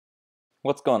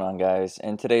What's going on, guys?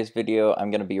 In today's video I'm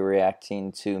going to be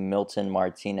reacting to Milton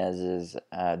Martinez's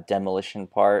Demolition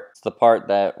part. It's the part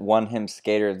that won him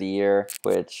Skater of the Year,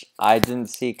 which I didn't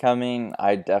see coming.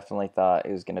 I definitely thought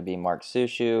it was going to be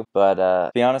Suciu, but to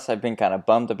be honest, I've been kind of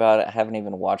bummed about it. I haven't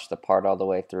even watched the part all the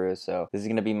way through, so this is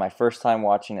going to be my first time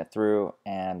watching it through,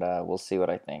 and we'll see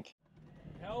what I think.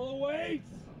 Hell awaits!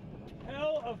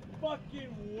 Hell of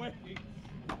fucking waits!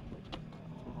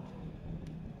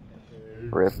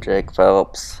 Rip Jake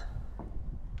Phelps.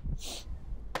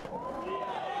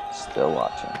 Still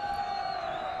watching.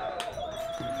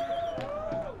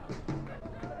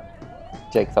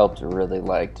 Jake Phelps really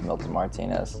liked Milton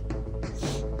Martinez.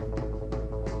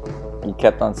 He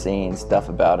kept on seeing stuff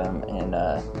about him in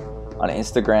on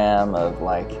Instagram of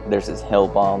like, there's this hill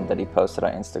bomb that he posted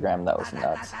on Instagram that was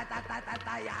nuts. I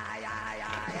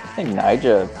think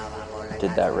Nija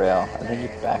did that rail. I think he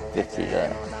back 50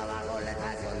 that.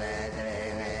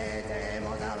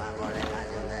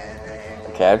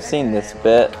 Okay, I've seen this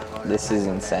bit. This is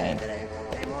insane.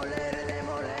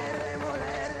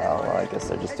 Oh, well, I guess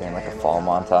they're just doing like a fall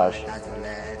montage.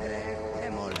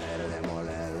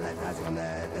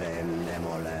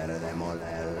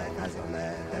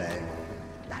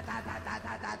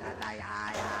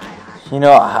 You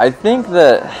know, I think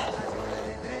that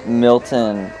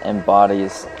Milton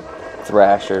embodies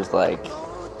Thrasher's like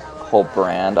whole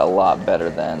brand a lot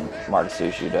better than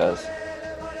Suciu does.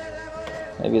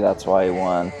 Maybe that's why he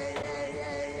won.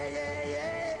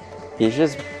 He's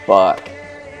just buck.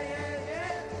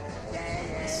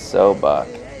 So buck.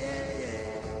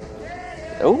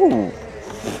 Ooh.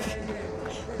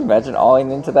 Imagine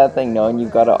ollieing into that thing knowing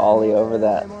you've got to ollie over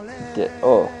that.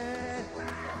 Oh.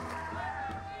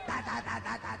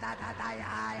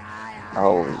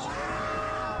 Holy.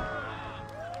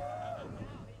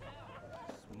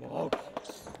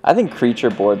 I think creature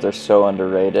boards are so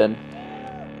underrated.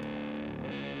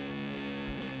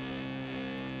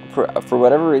 For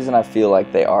whatever reason, I feel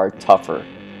like they are tougher,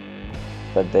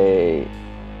 but they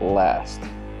last.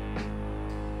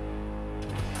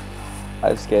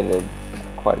 I've skated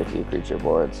quite a few creature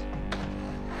boards.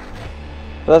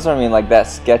 But that's what I mean, like that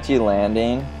sketchy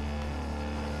landing.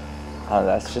 Oh,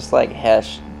 that's just like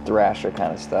Hesh, Thrasher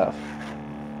kind of stuff.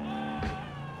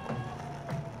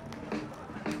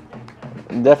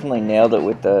 Definitely nailed it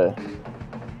with the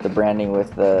branding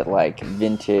with the like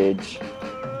vintage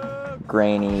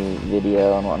grainy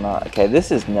video and whatnot. Okay,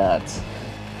 this is nuts.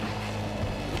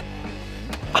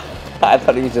 I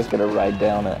thought he was just gonna ride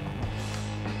down it.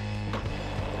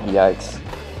 Yikes.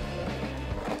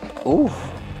 Oof.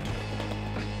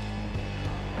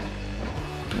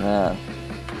 Man.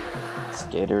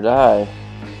 Skate or die.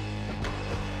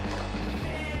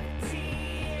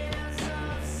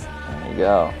 There you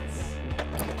go.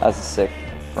 That's a sick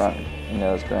front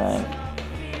nose grind.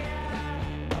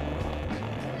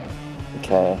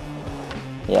 Okay.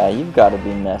 Yeah, you've got to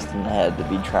be messed in the head to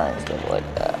be trying stuff like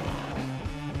that.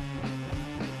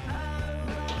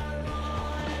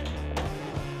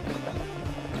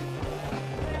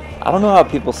 I don't know how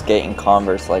people skate in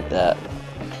Converse like that.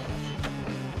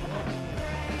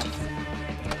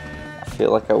 I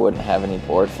feel like I wouldn't have any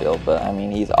board feel, but I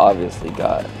mean, he's obviously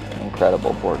got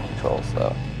incredible board control,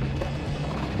 so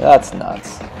that's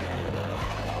nuts.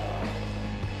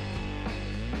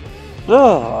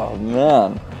 Oh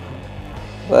man,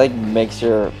 that like makes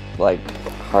your like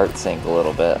heart sink a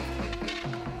little bit.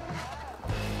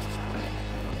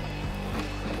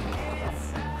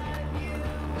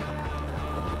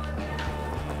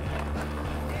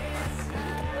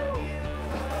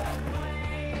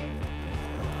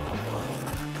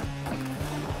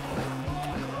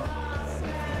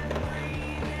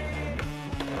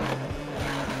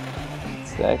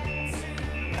 Sick.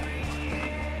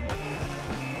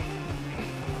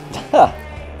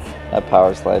 That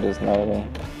power slide is gnarly.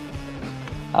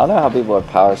 I don't know how people are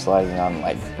power sliding on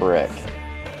like brick.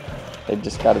 They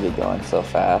just got to be going so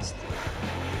fast.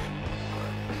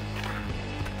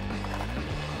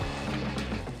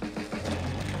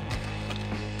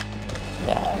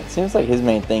 Yeah, it seems like his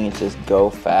main thing is just go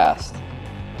fast.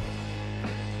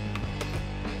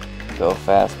 Go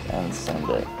fast and send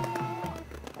it.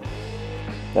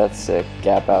 That's sick.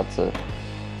 Gap out to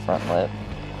front lip.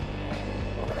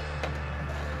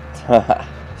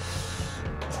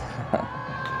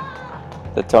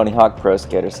 The Tony Hawk Pro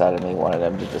Skater side of me wanted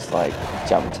him to just like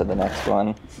jump to the next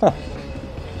one.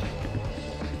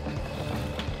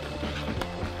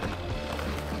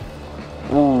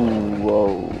 Ooh,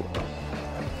 whoa.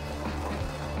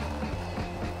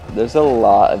 There's a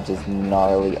lot of just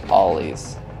gnarly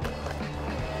ollies.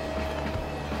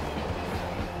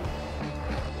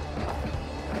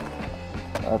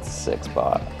 That's a sick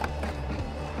spot.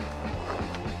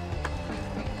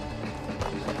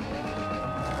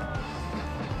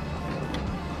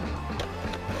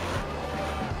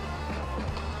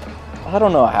 I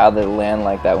don't know how they land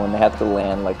like that when they have to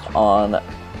land like on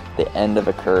the end of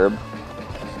a curb,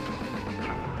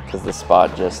 because the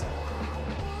spot just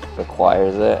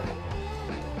requires it.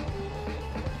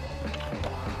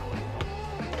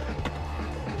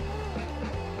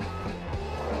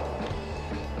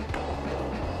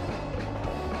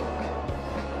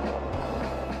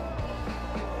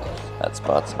 That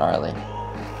spot's gnarly.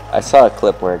 I saw a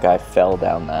clip where a guy fell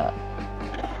down that.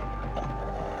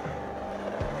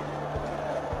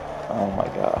 Oh my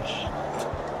gosh.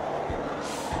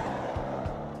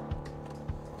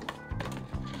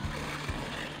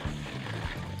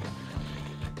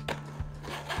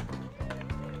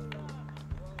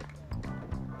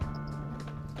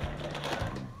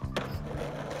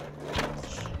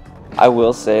 I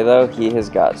will say though, he has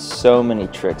got so many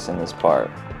tricks in this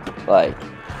part. Like,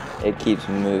 it keeps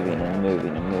moving and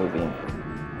moving and moving.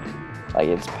 Like,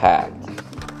 it's packed.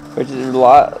 Which is a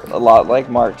lot like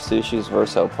Mark Suciu's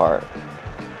Verso part.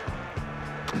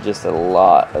 Just a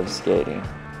lot of skating.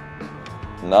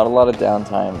 Not a lot of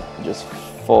downtime, just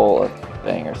full of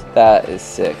bangers. That is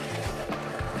sick.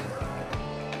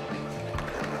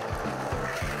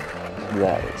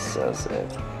 That is so sick.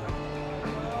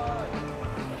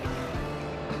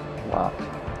 Wow.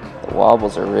 The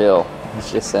wobbles are real.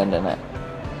 He's just sending it.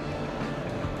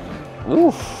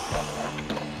 Oof.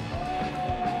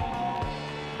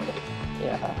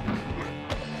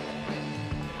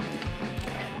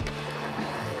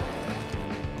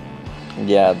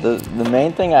 Yeah, the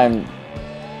main thing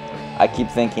I keep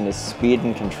thinking is speed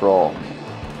and control.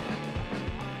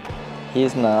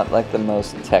 He's not like the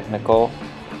most technical,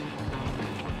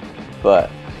 but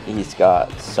he's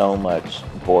got so much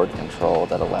board control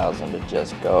that allows him to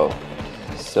just go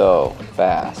so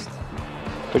fast.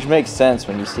 Which makes sense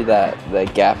when you see that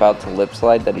gap out to lip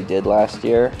slide that he did last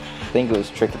year. I think it was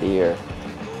Trick of the Year.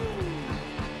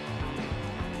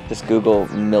 Just Google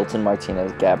Milton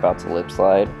Martinez gap out to lip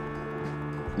slide.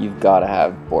 You've got to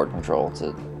have board control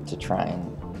to try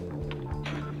and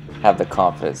have the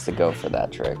confidence to go for that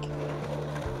trick.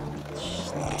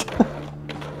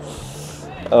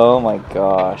 Oh my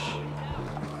gosh.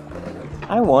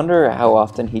 I wonder how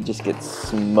often he just gets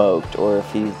smoked, or if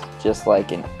he's just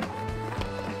like an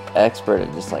expert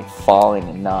at just like falling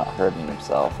and not hurting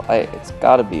himself. It's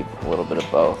got to be a little bit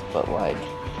of both, but like,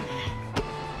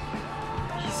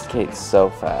 he skates so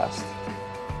fast.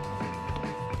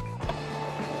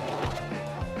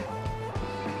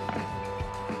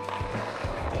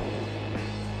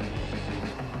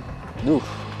 Oof.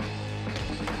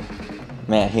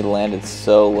 Man, he landed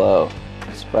so low.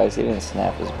 I'm surprised he didn't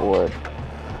snap his board.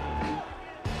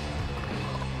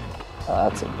 Oh,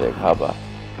 that's a big hubba.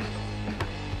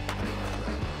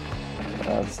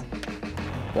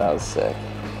 That was sick.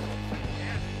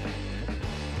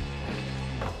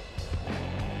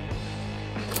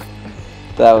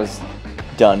 That was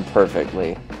done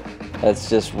perfectly. That's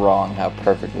just wrong how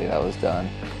perfectly that was done.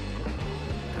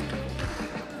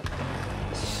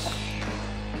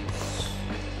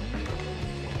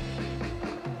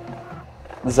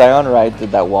 Zion Wright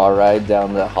did that wall ride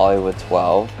down the Hollywood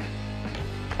 12,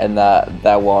 and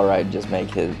that wall ride just made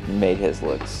his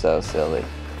look so silly.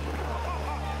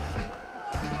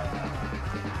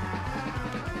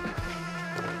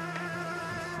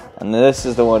 And this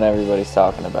is the one everybody's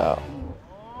talking about.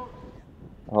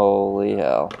 Holy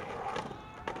hell.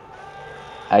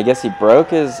 I guess he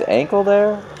broke his ankle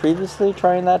there previously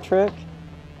trying that trick.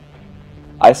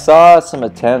 I saw some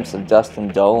attempts of Dustin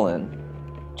Dolan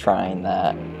trying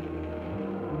that.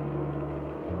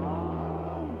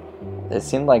 It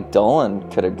seemed like Dolan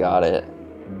could have got it.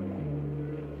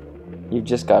 You've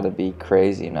just got to be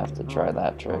crazy enough to try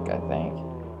that trick, I think.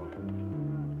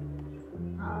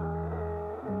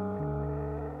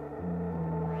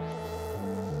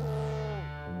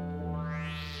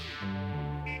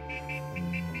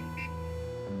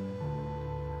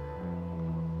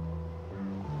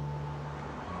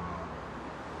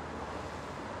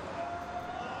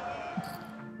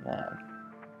 Man.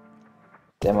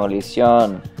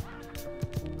 Demolicion.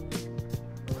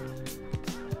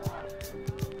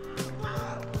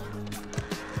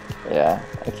 Yeah,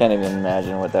 I can't even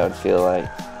imagine what that would feel like.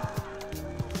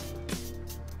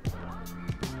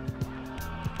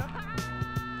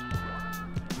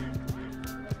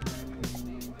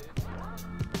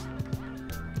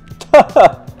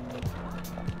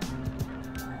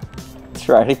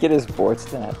 Try to get his board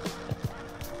snapped.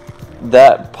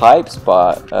 That pipe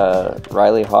spot,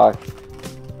 Riley Hawk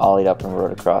ollied up and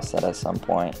rode across that at some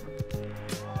point.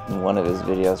 In one of his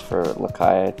videos for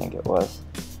Lakai, I think it was.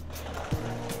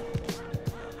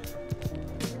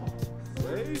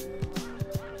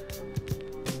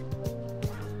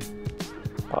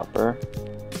 Popper.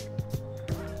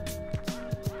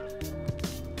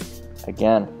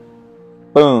 Again.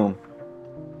 Boom.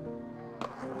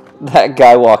 That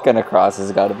guy walking across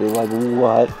has got to be like,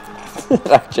 what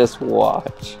did I just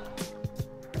watch?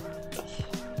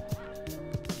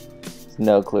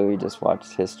 No clue, he just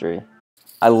watched history.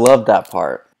 I loved that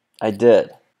part. I did.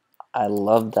 I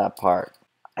loved that part.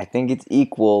 I think it's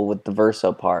equal with the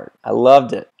Verso part. I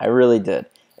loved it. I really did.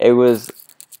 It was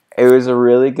a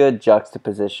really good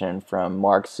juxtaposition from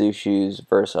Mark Suciu's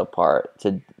Verso part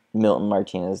to Milton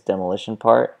Martinez's Demolition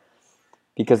part,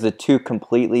 because the two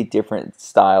completely different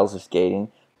styles of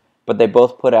skating, but they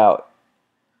both put out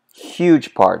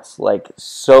huge parts, like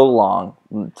so long,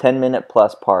 10-minute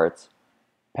plus parts,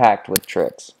 packed with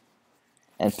tricks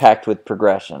and packed with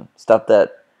progression, stuff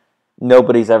that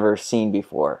nobody's ever seen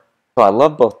before. So I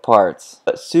love both parts.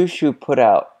 But Suciu put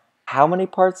out how many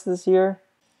parts this year?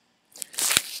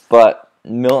 But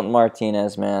Milton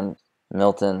Martinez, man,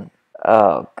 Milton,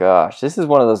 oh gosh, this is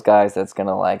one of those guys that's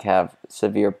gonna like have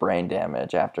severe brain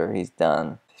damage after he's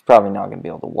done. He's probably not gonna be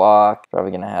able to walk.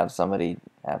 Probably gonna have somebody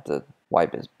have to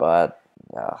wipe his butt.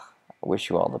 Ugh, I wish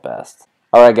you all the best.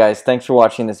 Alright guys, thanks for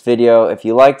watching this video. If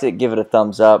you liked it, give it a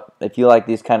thumbs up. If you like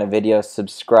these kind of videos,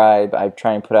 subscribe. I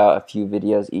try and put out a few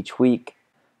videos each week.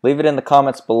 Leave it in the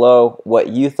comments below what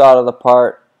you thought of the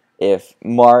part, if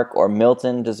Mark or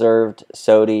Milton deserved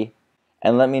SOTY,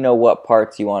 and let me know what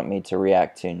parts you want me to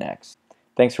react to next.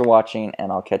 Thanks for watching,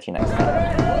 and I'll catch you next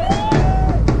time.